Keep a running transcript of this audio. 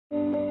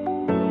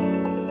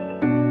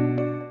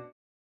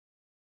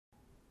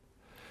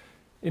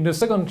In the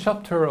second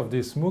chapter of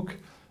this MOOC,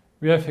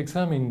 we have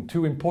examined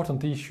two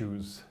important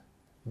issues: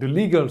 the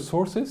legal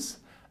sources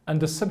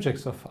and the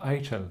subjects of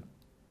IHL.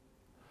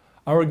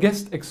 Our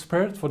guest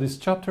expert for this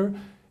chapter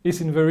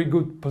is in very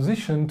good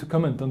position to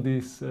comment on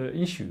these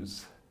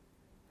issues.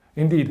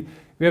 Indeed,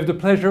 we have the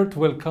pleasure to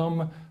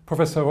welcome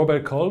Professor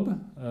Robert Kolb,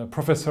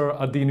 professor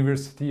at the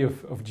University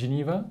of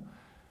Geneva,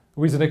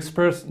 who is an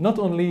expert not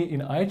only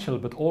in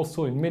IHL but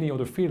also in many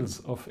other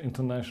fields of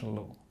international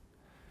law.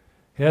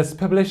 He has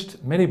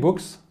published many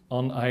books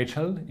on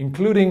IHL,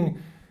 including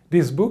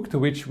this book to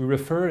which we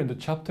refer in the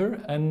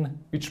chapter and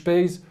which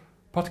pays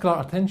particular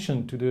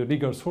attention to the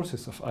legal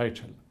sources of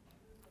IHL.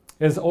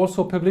 He has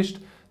also published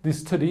this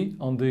study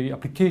on the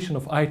application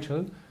of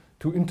IHL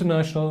to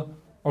international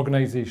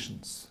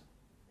organizations.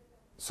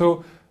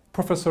 So,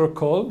 Professor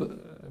Kolb,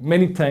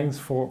 many thanks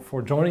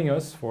for joining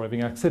us, for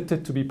having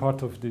accepted to be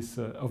part of this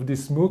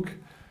MOOC.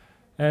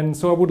 And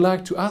so I would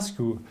like to ask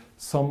you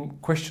some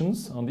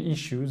questions on the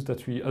issues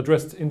that we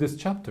addressed in this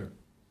chapter.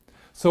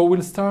 So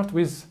we'll start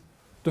with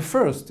the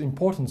first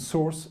important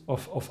source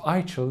of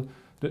IHL,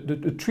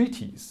 the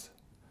treaties.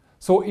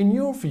 So in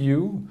your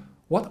view,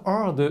 what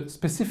are the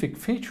specific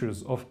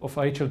features of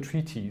IHL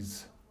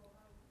treaties?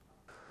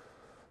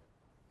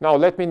 Now,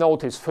 let me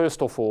notice,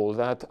 first of all,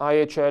 that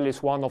IHL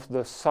is one of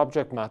the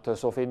subject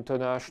matters of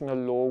international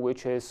law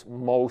which is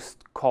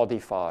most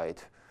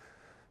codified.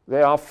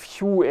 There are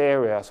few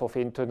areas of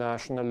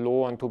international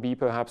law, and to be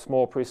perhaps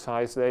more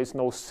precise, there is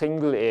no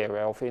single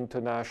area of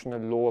international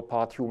law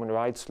apart human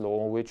rights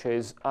law which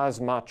is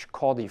as much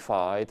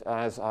codified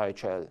as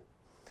IHL.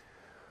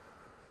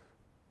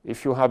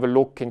 If you have a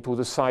look into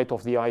the site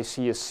of the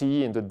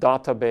ICSC, in the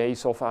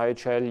database of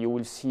IHL, you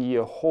will see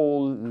a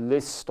whole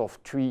list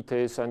of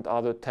treaties and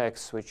other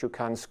texts which you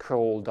can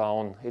scroll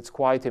down. It's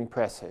quite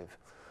impressive.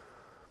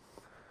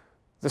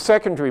 The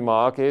second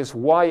remark is,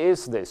 why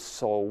is this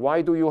so?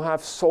 Why do you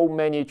have so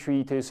many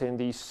treaties in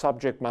this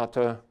subject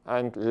matter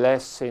and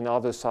less in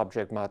other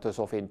subject matters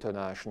of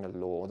international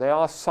law? There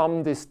are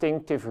some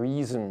distinctive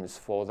reasons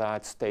for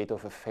that state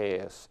of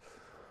affairs.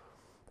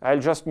 I'll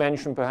just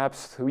mention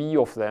perhaps three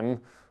of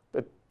them.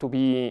 But to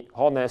be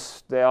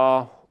honest, there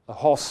are a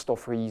host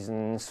of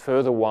reasons,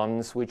 further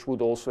ones, which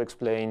would also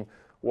explain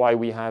why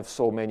we have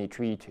so many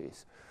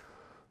treaties.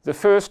 The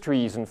first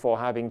reason for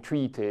having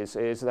treaties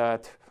is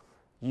that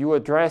you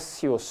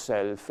address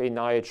yourself in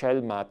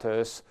IHL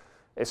matters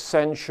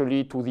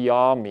essentially to the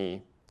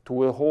army,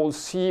 to a whole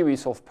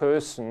series of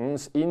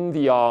persons in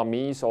the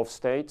armies of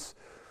states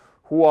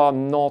who are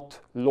not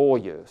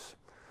lawyers.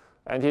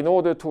 And in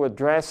order to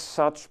address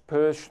such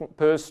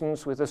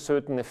persons with a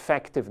certain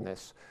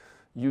effectiveness,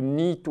 you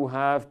need to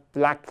have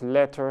black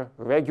letter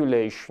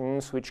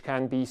regulations which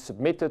can be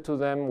submitted to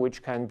them,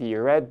 which can be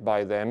read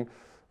by them,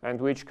 and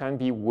which can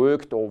be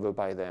worked over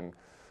by them.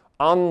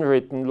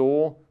 Unwritten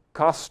law,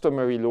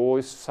 customary law,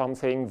 is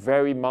something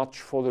very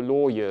much for the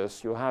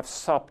lawyers. You have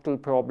subtle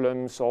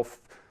problems of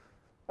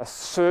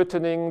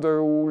ascertaining the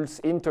rules,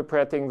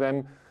 interpreting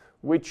them,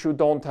 which you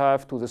don't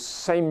have to the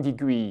same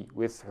degree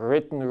with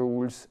written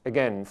rules,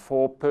 again,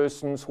 for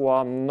persons who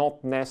are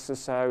not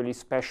necessarily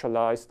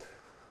specialized,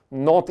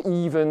 not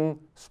even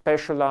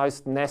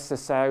specialized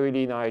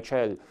necessarily in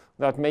IHL.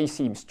 That may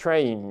seem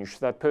strange,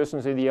 that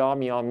persons in the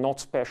army are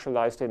not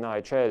specialized in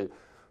IHL,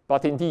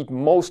 but indeed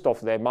most of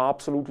them are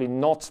absolutely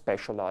not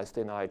specialized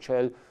in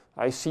IHL.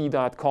 I see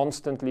that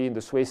constantly in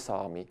the Swiss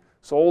army.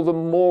 So all the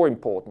more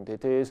important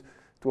it is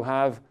to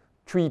have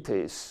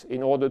treaties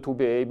in order to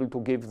be able to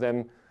give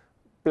them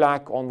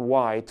black on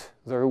white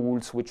the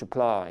rules which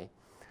apply.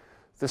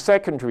 The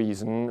second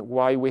reason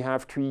why we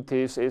have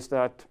treaties is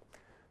that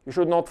you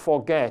should not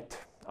forget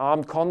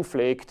armed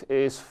conflict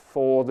is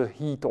for the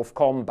heat of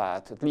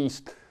combat, at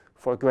least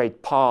for a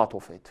great part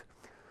of it.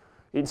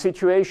 In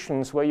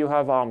situations where you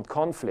have armed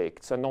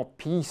conflicts and not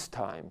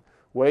peacetime,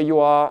 where you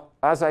are,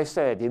 as I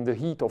said, in the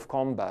heat of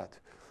combat,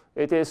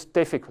 it is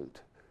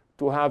difficult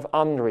to have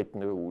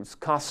unwritten rules,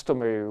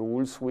 customary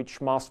rules,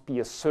 which must be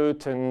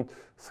ascertained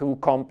through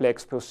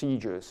complex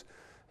procedures.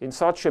 In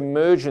such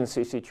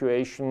emergency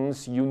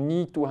situations, you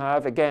need to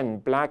have, again,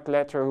 black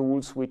letter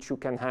rules which you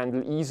can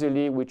handle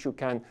easily, which you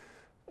can,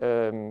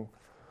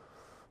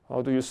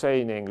 how do you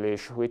say in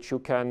English, which you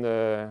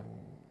can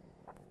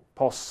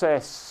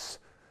possess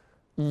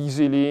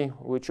easily,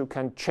 which you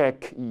can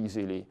check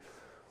easily.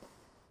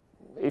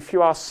 If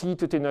you are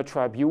seated in a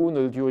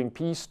tribunal during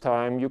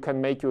peacetime, you can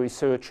make your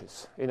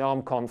researches. In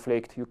armed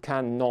conflict, you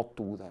cannot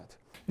do that.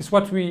 It's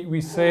what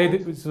we said.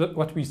 It's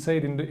what we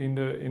said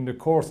in the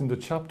course, in the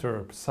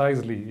chapter.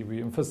 Precisely,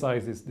 we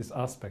emphasize this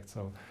aspect.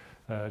 So,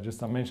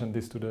 just I mentioned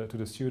this to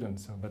the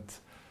students. So, but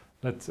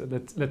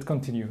let's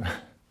continue.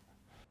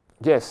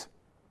 Yes,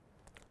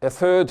 a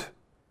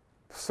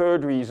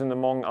third reason,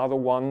 among other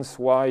ones,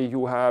 why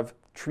you have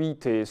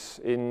treaties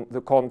in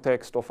the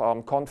context of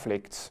armed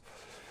conflicts,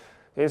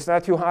 is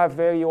that you have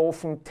very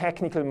often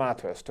technical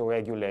matters to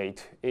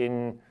regulate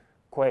in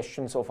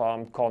questions of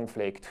armed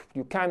conflict.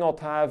 You cannot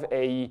have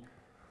a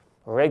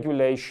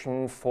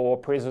regulation for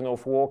prisoner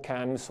of war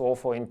camps or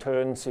for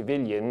interned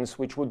civilians,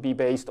 which would be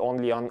based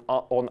only on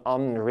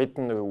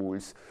unwritten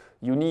rules.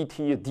 You need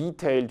here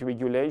detailed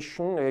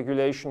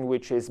regulation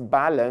which is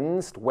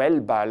balanced, well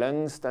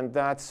balanced, and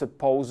that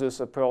supposes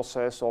a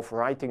process of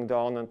writing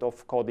down and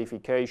of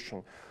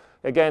codification.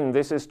 Again,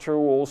 this is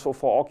true also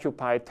for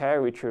occupied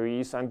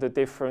territories and the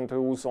different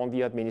rules on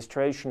the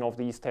administration of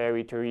these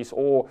territories,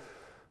 or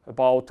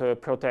about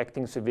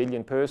protecting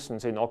civilian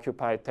persons in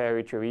occupied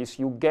territories.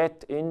 You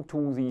get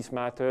into these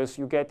matters,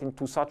 you get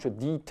into such a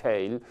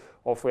detail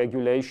of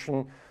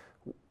regulation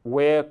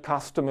where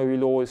customary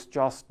law is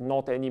just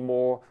not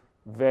anymore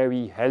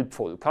very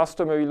helpful.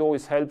 Customary law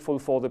is helpful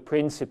for the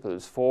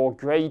principles, for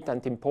great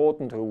and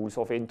important rules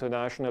of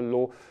international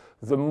law.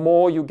 The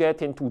more you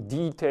get into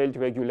detailed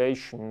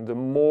regulation, the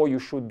more you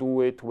should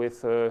do it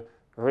with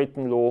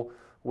written law,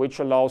 which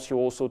allows you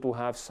also to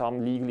have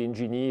some legal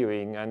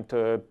engineering and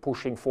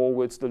pushing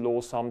forwards the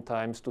law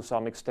sometimes to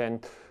some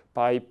extent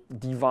by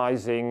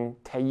devising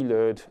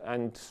tailored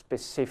and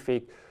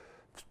specifically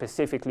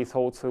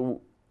thought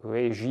through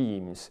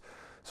regimes.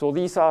 So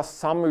these are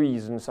some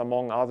reasons,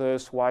 among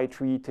others, why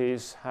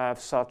treaties have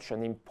such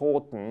an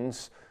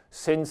importance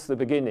since the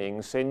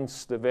beginning,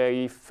 since the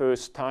very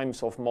first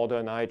times of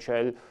modern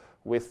IHL,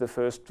 with the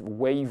first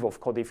wave of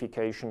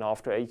codification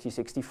after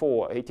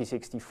 1864.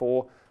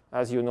 1864,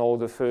 as you know,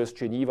 the first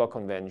Geneva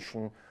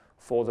Convention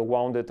for the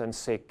wounded and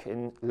sick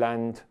in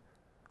land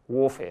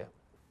warfare.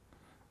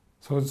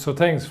 So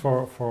thanks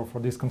for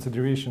these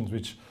considerations,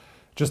 which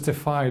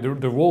justify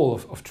the role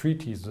of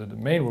treaties, the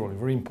main role, a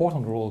very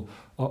important role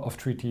of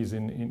treaties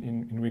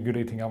in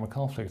regulating armed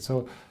conflict.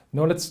 So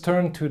now let's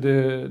turn to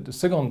the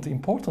second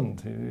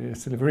important,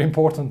 still a very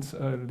important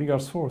legal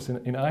source in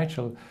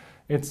IHL.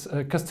 It's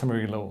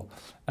customary law.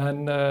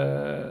 And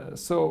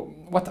so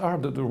what are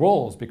the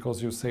roles?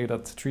 Because you say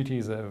that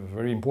treaties have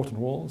very important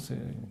roles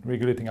in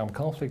regulating armed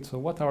conflict. So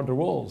what are the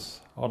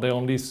roles? Are they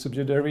only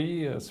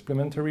subsidiary,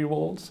 supplementary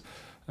roles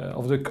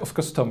of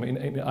custom in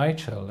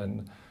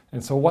IHL?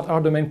 And so what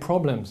are the main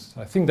problems?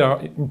 I think there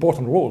are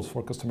important roles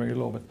for customary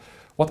law, but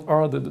what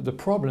are the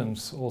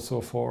problems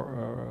also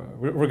for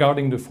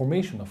regarding the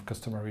formation of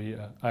customary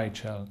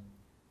IHL?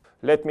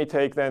 Let me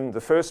take then the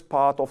first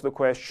part of the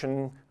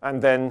question and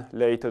then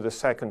later the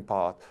second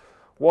part.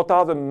 What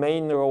are the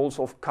main roles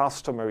of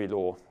customary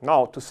law?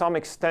 Now, to some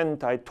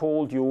extent, I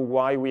told you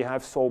why we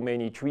have so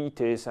many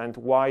treaties and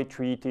why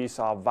treaties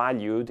are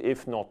valued,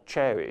 if not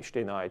cherished,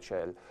 in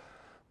IHL.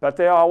 But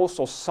there are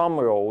also some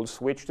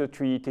roles which the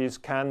treaties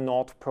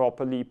cannot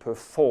properly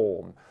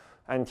perform.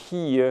 And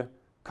here,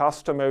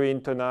 customary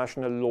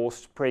international law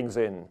springs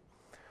in.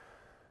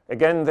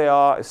 Again, there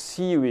are a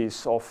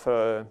series of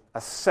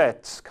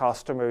assets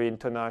customary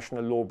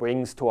international law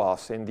brings to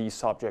us in this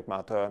subject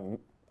matter.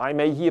 I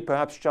may here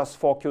perhaps just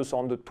focus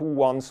on the two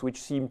ones which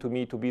seem to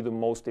me to be the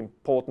most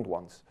important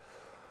ones.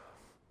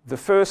 The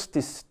first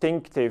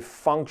distinctive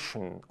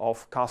function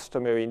of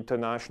customary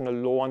international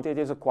law, and it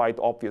is a quite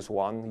obvious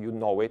one, you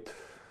know it,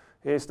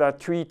 is that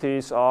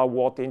treaties are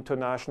what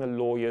international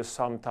lawyers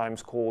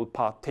sometimes call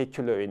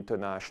particular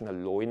international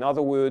law. In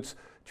other words,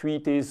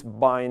 treaties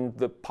bind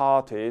the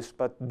parties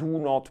but do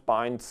not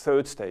bind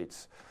third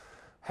states.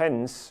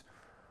 Hence,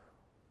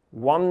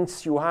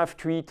 once you have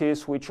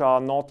treaties which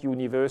are not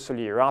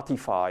universally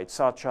ratified,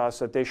 such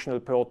as Additional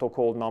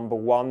Protocol number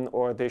 1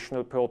 or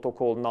Additional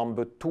Protocol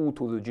number 2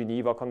 to the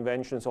Geneva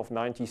Conventions of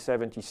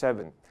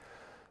 1977,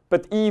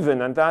 but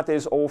even, and that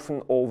is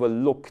often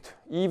overlooked,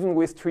 even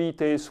with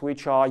treaties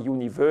which are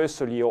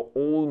universally or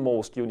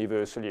almost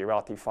universally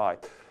ratified,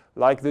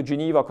 like the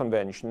Geneva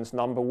Conventions,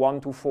 number 1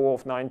 to 4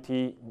 of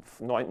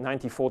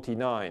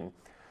 1949.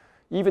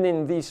 Even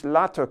in this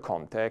latter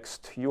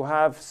context, you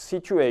have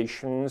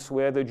situations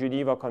where the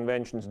Geneva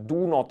Conventions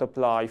do not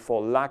apply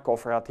for lack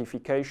of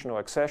ratification or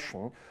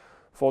accession,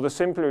 for the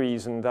simple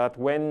reason that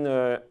when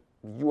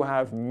you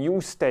have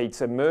new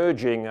states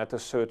emerging at a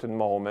certain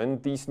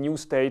moment, these new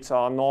states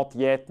are not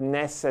yet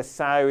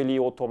necessarily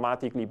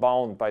automatically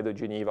bound by the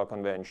Geneva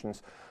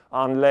Conventions,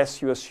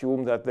 unless you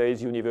assume that there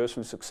is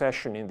universal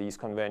succession in these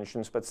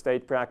conventions, but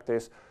state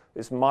practice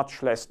is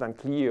much less than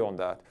clear on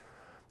that.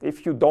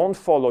 If you don't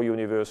follow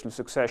universal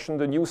succession,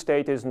 the new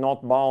state is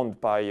not bound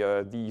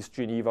by these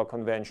Geneva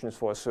Conventions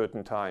for a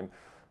certain time.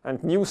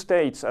 And new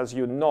states, as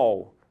you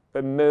know,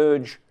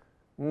 emerge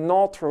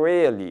not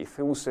rarely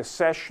through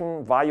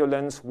secession,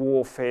 violence,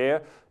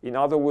 warfare. In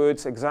other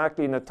words,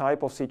 exactly in a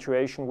type of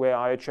situation where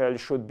IHL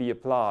should be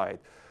applied.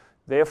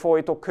 Therefore,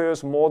 it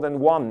occurs more than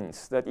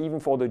once that even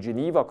for the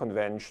Geneva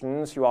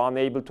Conventions, you are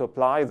unable to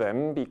apply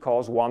them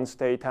because one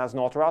state has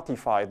not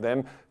ratified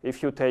them.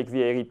 If you take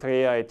the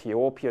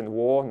Eritrea-Ethiopian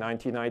War,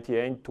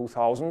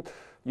 1998-2000,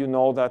 you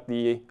know that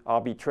the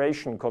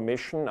Arbitration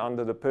Commission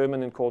under the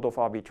Permanent Court of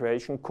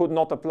Arbitration could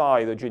not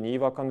apply the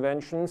Geneva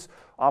Conventions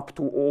up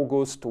to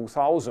August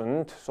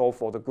 2000, so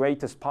for the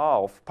greatest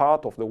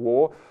part of the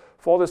war,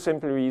 for the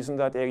simple reason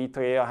that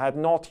Eritrea had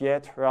not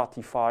yet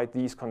ratified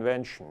these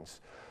conventions.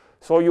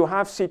 So you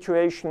have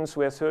situations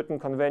where certain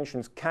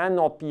conventions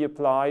cannot be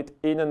applied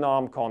in an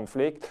armed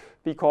conflict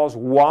because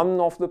one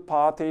of the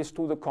parties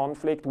to the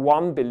conflict,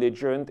 one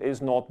belligerent,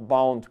 is not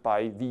bound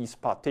by these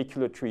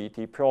particular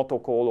treaty,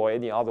 protocol, or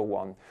any other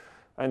one.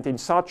 And in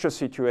such a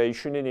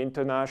situation in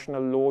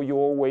international law, you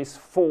always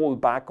fall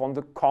back on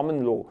the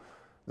common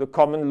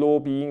law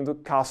being the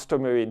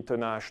customary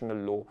international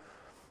law,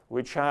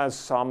 which has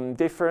some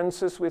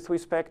differences with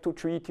respect to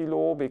treaty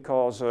law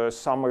because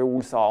some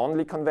rules are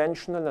only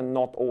conventional and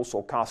not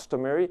also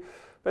customary.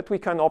 But we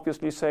can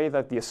obviously say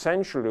that the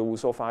essential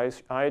rules of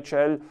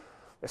IHL,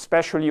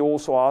 especially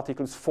also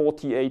Articles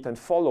 48 and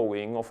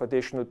following of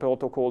Additional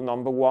Protocol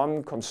number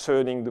 1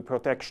 concerning the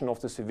protection of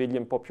the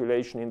civilian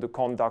population in the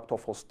conduct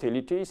of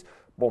hostilities,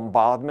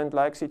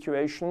 bombardment-like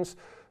situations,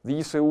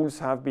 these rules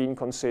have been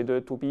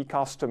considered to be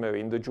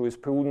customary in the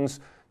jurisprudence.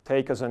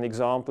 Take as an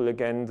example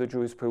again the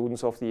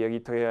jurisprudence of the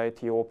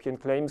Eritrea-Ethiopian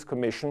Claims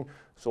Commission,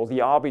 so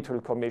the arbitral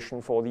commission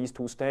for these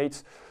two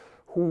states,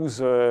 whose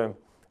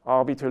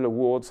arbitral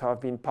awards have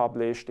been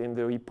published in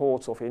the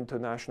Reports of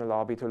International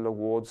Arbitral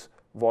Awards,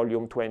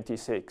 Volume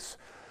 26.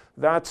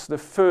 That's the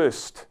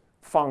first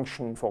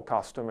function for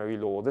customary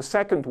law. The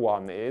second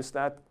one is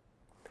that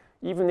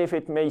even if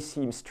it may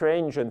seem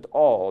strange and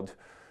odd,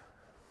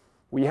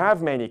 we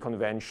have many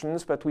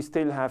conventions, but we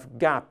still have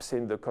gaps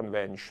in the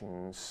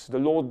conventions. The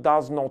law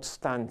does not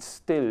stand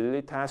still,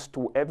 it has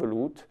to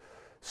evolve.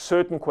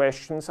 Certain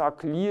questions are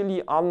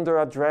clearly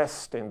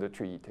under-addressed in the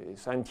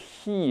treaties, and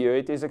here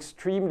it is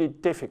extremely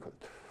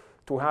difficult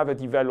to have a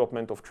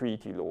development of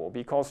treaty law,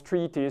 because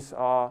treaties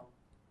are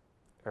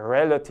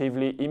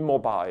relatively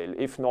immobile,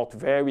 if not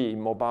very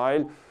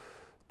immobile.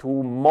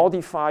 To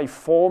modify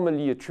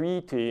formally a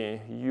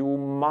treaty, you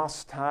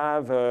must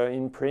have,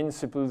 in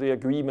principle, the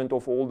agreement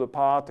of all the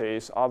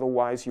parties.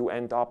 Otherwise, you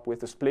end up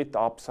with a split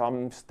up,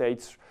 some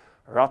states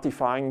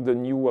ratifying the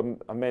new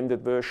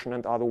amended version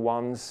and other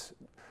ones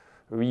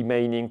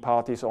remaining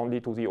parties only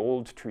to the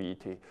old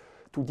treaty.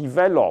 To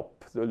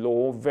develop the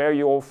law,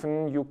 very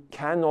often you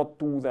cannot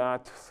do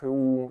that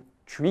through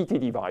treaty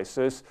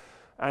devices,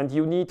 and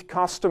you need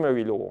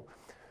customary law,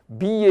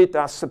 be it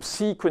as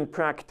subsequent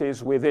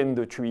practice within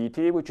the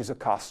treaty, which is a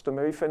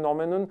customary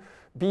phenomenon,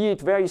 be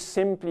it very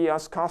simply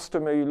as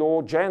customary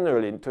law,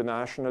 general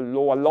international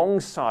law,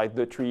 alongside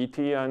the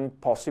treaty and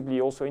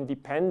possibly also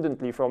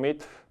independently from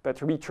it, but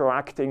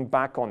retroacting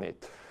back on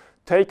it.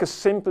 Take a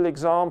simple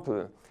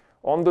example.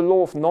 On the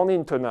law of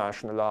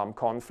non-international armed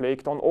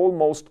conflict, on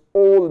almost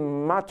all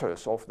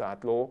matters of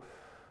that law,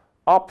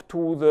 up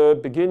to the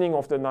beginning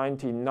of the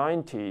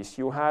 1990s,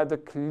 you had a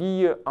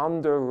clear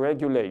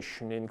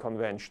under-regulation in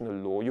conventional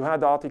law. You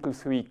had Article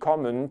 3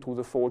 common to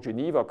the 4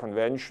 Geneva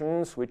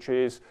Conventions, which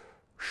is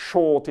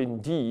short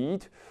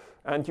indeed,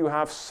 and you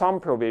have some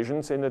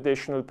provisions in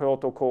Additional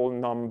Protocol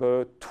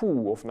number 2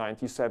 of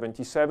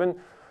 1977,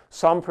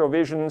 some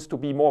provisions, to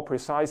be more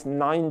precise,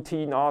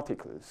 19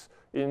 articles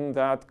in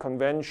that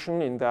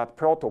convention, in that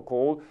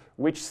protocol,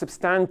 which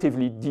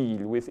substantively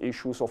deal with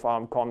issues of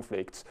armed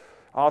conflicts.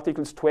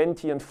 Articles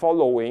 20 and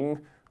following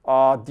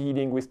are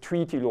dealing with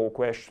treaty law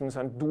questions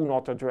and do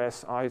not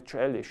address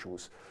IHL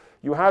issues.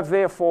 You have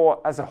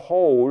therefore, as a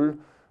whole,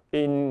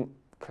 in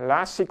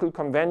classical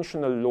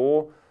conventional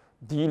law,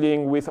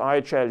 dealing with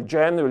IHL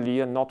generally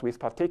and not with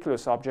particular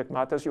subject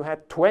matters, you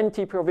had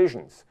 20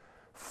 provisions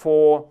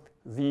for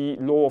the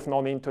law of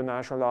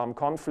non-international armed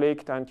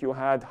conflict, and you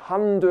had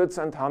hundreds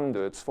and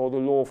hundreds for the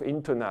law of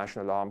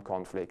international armed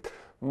conflict.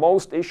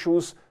 Most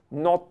issues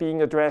not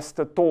being addressed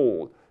at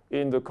all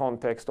in the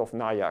context of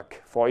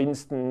NIAC. For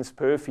instance,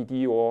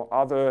 perfidy or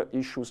other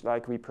issues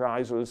like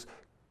reprisals,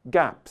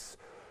 gaps.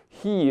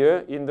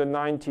 Here, in the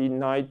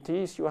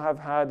 1990s, you have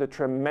had a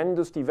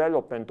tremendous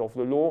development of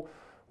the law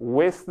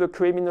with the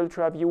criminal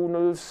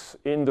tribunals,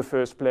 in the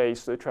first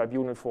place, the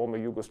Tribunal Former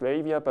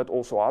Yugoslavia, but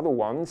also other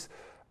ones,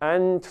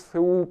 and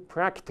through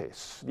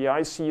practice. The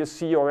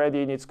ICSC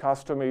already in its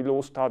customary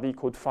law study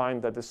could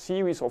find that a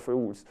series of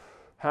rules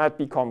had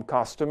become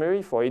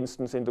customary, for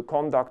instance, in the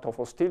conduct of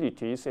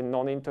hostilities in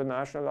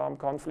non-international armed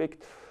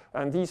conflict,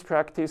 and this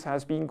practice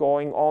has been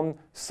going on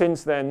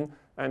since then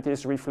and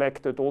is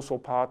reflected also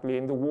partly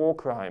in the war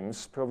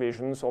crimes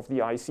provisions of the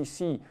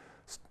ICC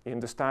in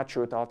the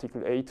statute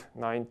Article 8,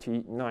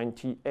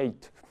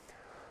 1998.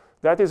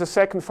 That is a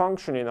second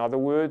function. In other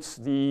words,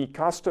 the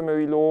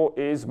customary law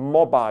is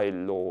mobile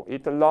law.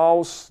 It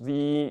allows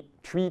the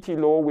treaty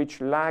law, which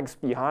lags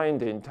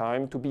behind in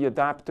time, to be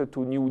adapted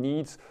to new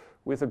needs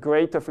with a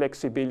greater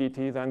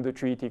flexibility than the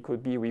treaty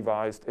could be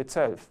revised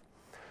itself.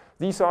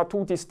 These are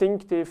two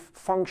distinctive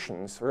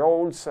functions,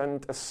 roles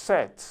and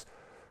assets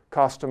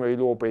customary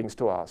law brings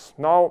to us.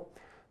 Now,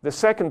 the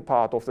second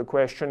part of the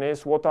question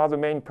is, what are the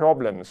main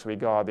problems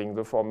regarding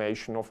the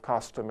formation of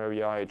customary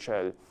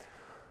IHL?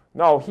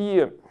 Now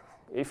here,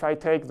 if I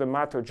take the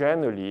matter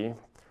generally,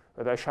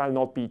 but I shall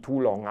not be too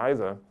long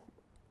either,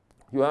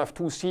 you have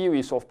two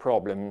series of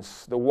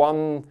problems. The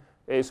one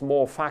is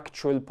more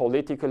factual,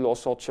 political or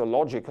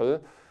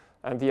sociological,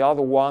 and the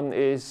other one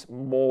is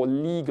more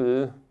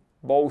legal,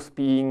 both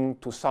being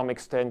to some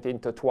extent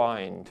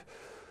intertwined.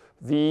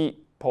 The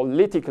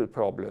political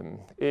problem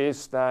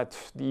is that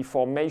the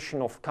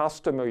formation of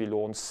customary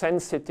law on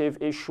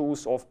sensitive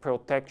issues of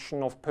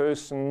protection of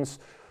persons,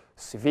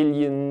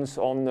 civilians,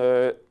 on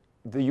the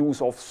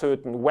use of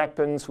certain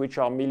weapons which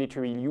are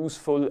militarily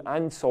useful,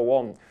 and so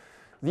on.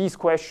 These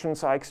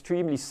questions are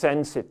extremely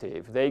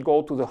sensitive. They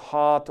go to the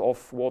heart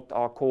of what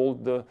are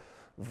called the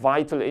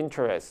vital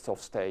interests of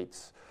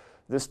states.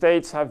 The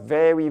states have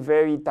very,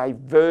 very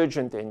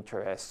divergent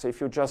interests. If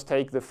you just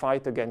take the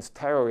fight against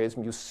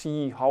terrorism, you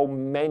see how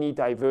many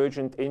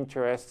divergent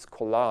interests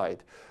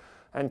collide.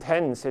 And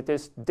hence, it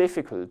is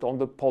difficult on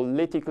the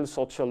political,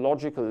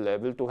 sociological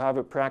level to have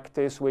a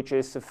practice which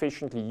is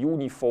sufficiently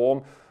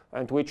uniform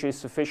and which is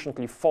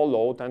sufficiently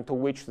followed and to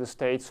which the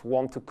states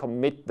want to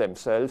commit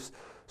themselves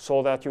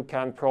so that you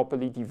can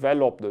properly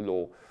develop the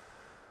law.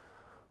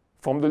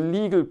 From the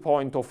legal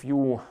point of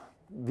view,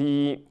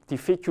 the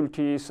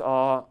difficulties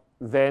are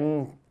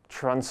then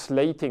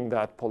translating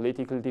that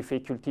political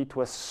difficulty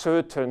to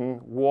ascertain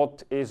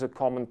what is a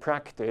common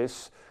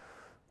practice,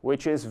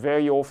 which is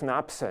very often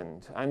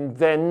absent. And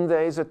then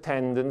there is a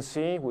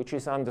tendency, which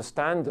is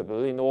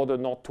understandable in order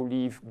not to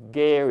leave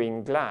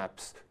glaring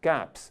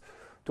gaps,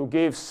 to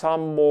give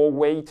some more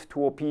weight to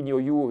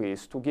opinio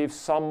juris, to give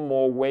some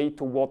more weight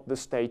to what the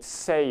states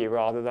say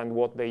rather than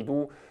what they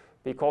do,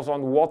 because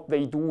on what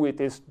they do it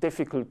is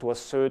difficult to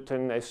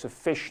ascertain a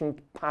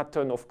sufficient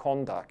pattern of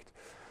conduct.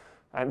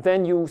 And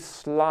then you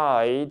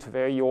slide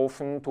very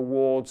often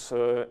towards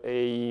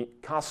a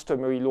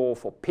customary law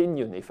of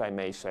opinion, if I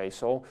may say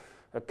so,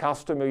 a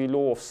customary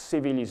law of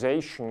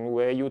civilization,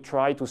 where you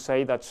try to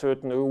say that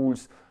certain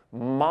rules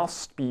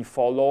must be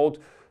followed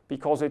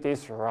because it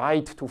is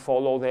right to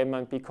follow them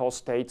and because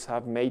states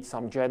have made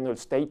some general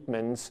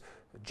statements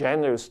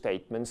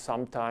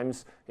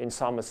sometimes in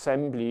some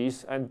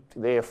assemblies, and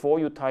therefore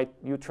you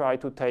try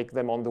to take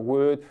them on the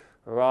word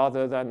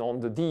rather than on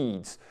the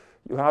deeds.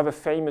 You have a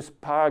famous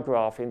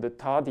paragraph in the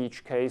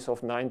Tadic case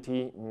of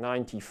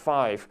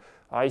 1995,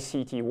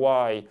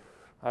 ICTY.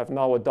 I have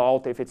now a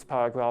doubt if it's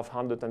paragraph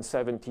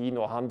 117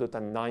 or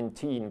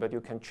 119, but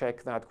you can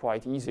check that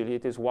quite easily.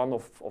 It is one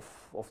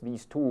of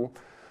these two.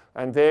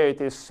 And there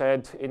it is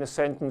said in a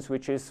sentence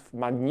which is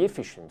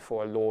magnificent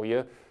for a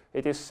lawyer.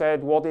 It is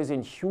said, what is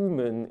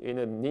inhuman in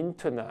an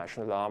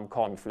international armed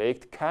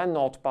conflict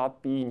cannot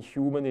but be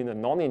inhuman in a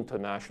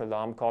non-international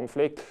armed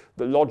conflict,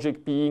 the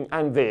logic being,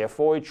 and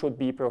therefore it should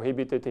be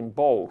prohibited in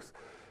both.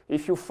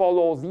 If you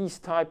follow this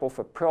type of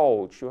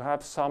approach, you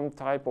have some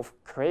type of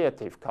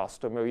creative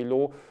customary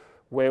law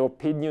where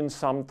opinion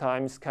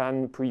sometimes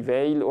can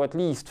prevail or at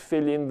least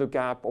fill in the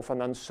gap of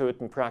an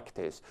uncertain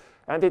practice.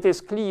 And it is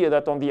clear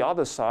that on the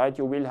other side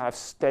you will have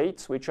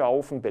states which are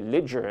often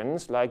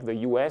belligerents, like the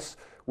US,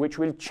 which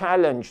will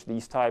challenge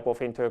this type of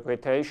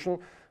interpretation,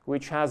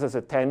 which has as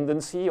a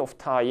tendency of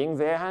tying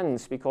their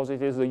hands, because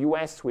it is the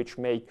US which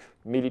make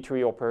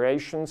military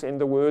operations in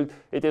the world.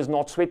 It is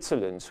not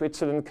Switzerland.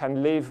 Switzerland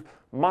can live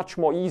much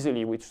more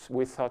easily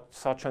with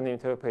such an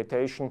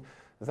interpretation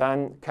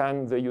than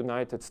can the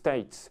United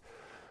States.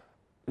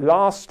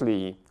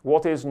 Lastly,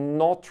 what is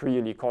not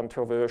really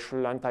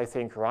controversial, and I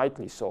think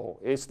rightly so,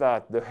 is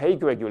that the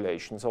Hague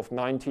Regulations of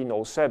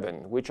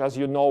 1907, which as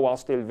you know are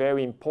still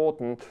very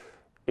important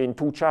in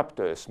two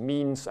chapters,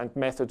 Means and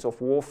Methods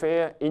of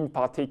Warfare, in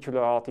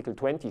particular Article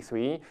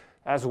 23,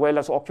 as well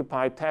as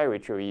Occupied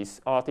Territories,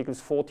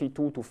 Articles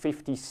 42 to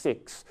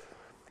 56.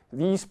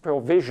 These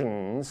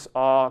provisions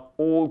are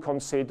all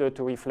considered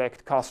to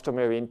reflect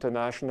customary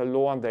international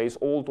law, and there is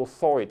old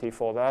authority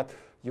for that.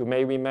 You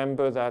may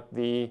remember that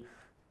the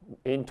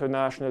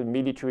International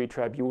Military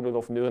Tribunal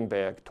of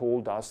Nuremberg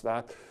told us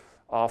that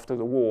after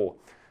the war.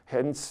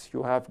 Hence,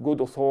 you have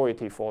good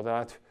authority for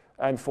that.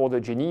 And for the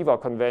Geneva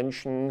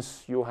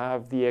Conventions, you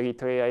have the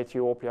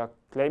Eritrea-Ethiopia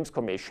Claims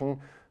Commission,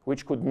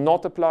 which could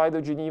not apply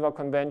the Geneva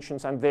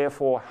Conventions and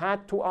therefore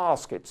had to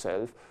ask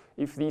itself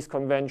if these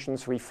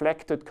conventions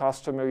reflected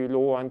customary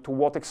law and to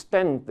what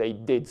extent they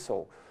did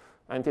so.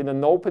 And in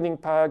an opening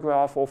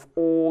paragraph of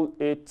all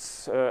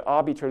its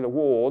arbitral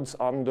awards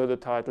under the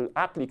title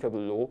Applicable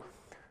Law,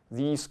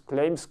 these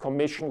Claims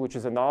Commission, which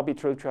is an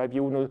arbitral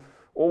tribunal,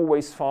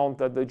 always found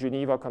that the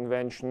Geneva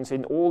Conventions,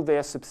 in all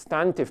their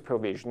substantive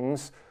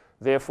provisions,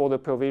 therefore the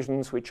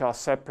provisions which are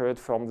separate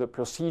from the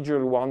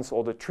procedural ones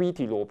or the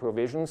treaty law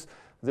provisions,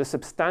 the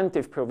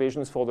substantive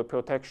provisions for the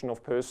protection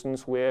of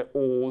persons were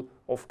all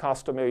of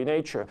customary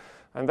nature.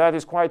 And that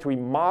is quite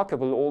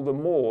remarkable, all the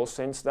more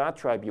since that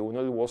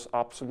tribunal was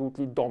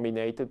absolutely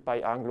dominated by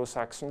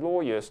Anglo-Saxon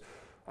lawyers.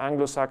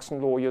 Anglo-Saxon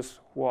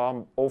lawyers who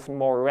are often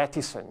more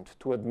reticent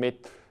to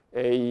admit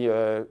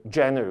a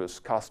generous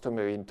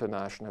customary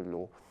international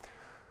law.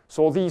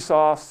 So these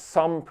are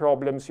some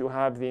problems you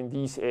have in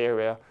this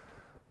area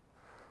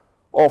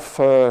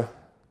of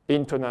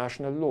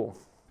international law.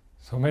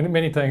 So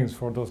many thanks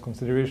for those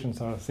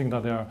considerations. I think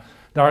that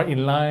they are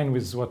in line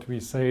with what we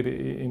said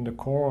in the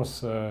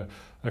course.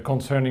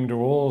 concerning the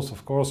roles,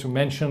 of course, you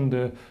mentioned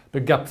the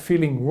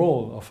gap-filling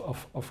role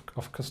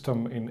of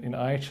custom in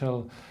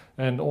IHL,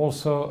 and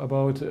also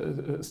about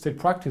state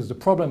practice, the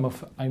problem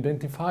of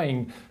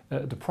identifying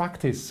the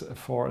practice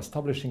for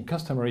establishing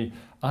customary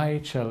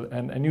IHL.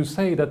 And you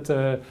say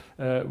that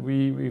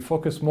we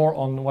focus more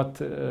on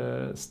what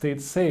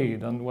states say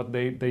than what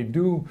they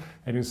do,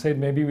 and you said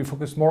maybe we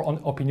focus more on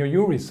opinio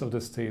juris of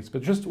the states.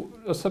 But just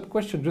a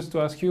sub-question, just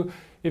to ask you,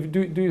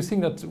 do you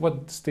think that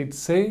what states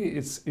say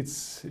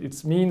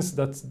it means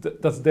that's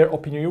their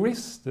opinio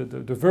juris,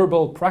 the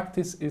verbal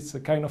practice is a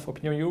kind of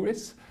opinio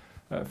juris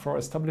for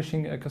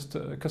establishing a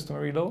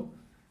customary law?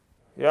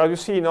 Yeah, you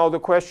see, now the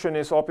question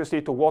is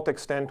obviously to what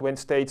extent when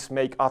states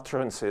make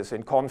utterances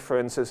in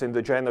conferences in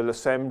the General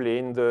Assembly,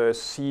 in the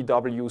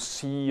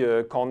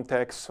CWC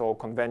context, or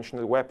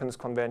Conventional Weapons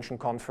Convention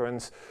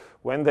Conference,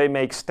 when they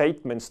make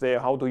statements there,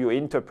 how do you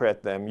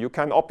interpret them? You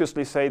can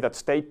obviously say that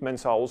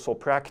statements are also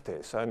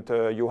practice, and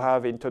you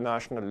have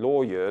international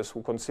lawyers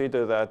who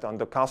consider that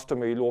under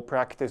customary law,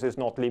 practice is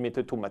not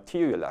limited to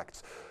material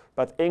acts,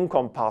 but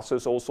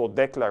encompasses also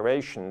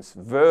declarations,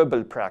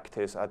 verbal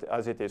practice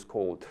as it is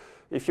called.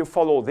 If you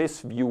follow this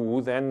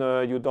view, then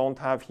you don't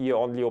have here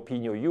only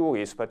opinio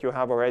juris, but you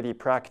have already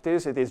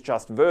practice. It is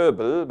just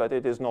verbal, but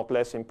it is not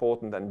less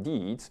important than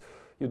deeds.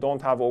 You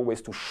don't have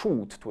always to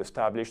shoot to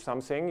establish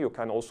something. You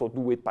can also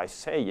do it by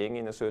saying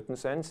in a certain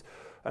sense.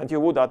 And you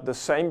would at the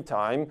same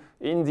time,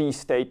 in these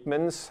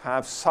statements,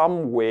 have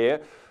somewhere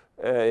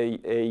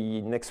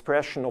an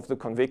expression of the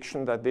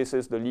conviction that this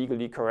is the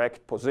legally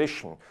correct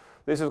position.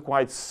 This is a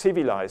quite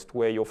civilized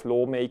way of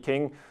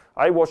lawmaking.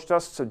 I was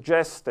just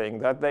suggesting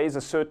that there is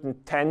a certain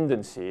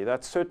tendency,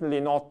 that's certainly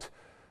not,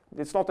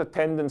 it's not a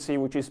tendency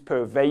which is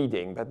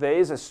pervading, but there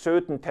is a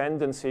certain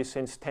tendency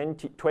since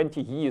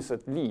 20 years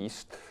at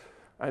least,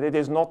 and it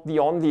is not the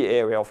only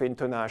area of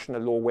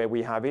international law where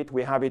we have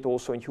it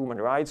also in human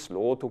rights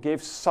law, to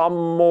give some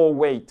more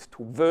weight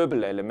to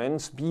verbal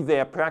elements, be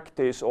their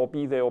practice or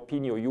be their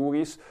opinio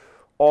juris,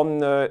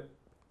 on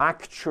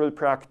actual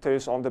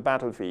practice on the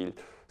battlefield.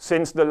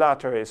 Since the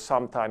latter is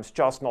sometimes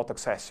just not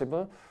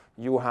accessible,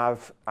 you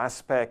have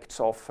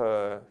aspects of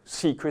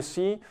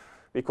secrecy,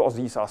 because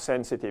these are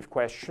sensitive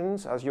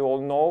questions, as you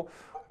all know,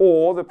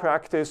 or the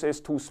practice is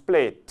too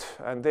split,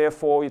 and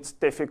therefore it's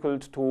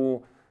difficult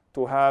to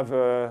have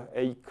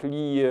a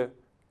clear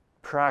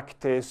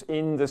practice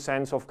in the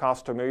sense of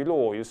customary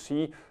law, you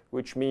see,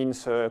 which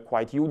means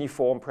quite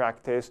uniform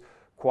practice,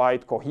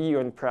 quite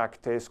coherent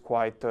practice,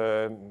 quite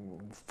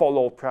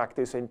followed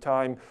practice in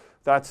time.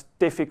 That's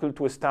difficult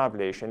to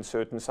establish in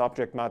certain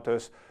subject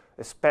matters,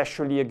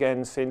 especially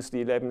again since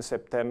the 11th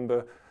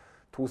September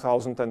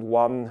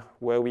 2001,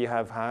 where we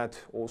have had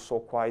also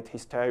quite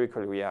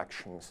hysterical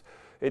reactions.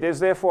 It is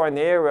therefore an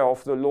area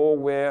of the law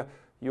where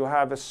you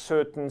have a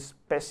certain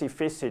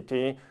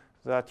specificity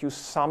that you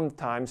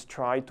sometimes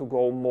try to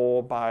go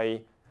more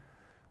by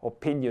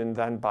opinion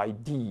than by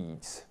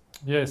deeds.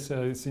 Yes,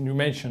 you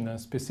mentioned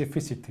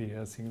specificity.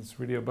 I think it's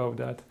really about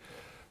that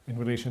in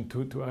relation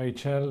to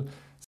IHL.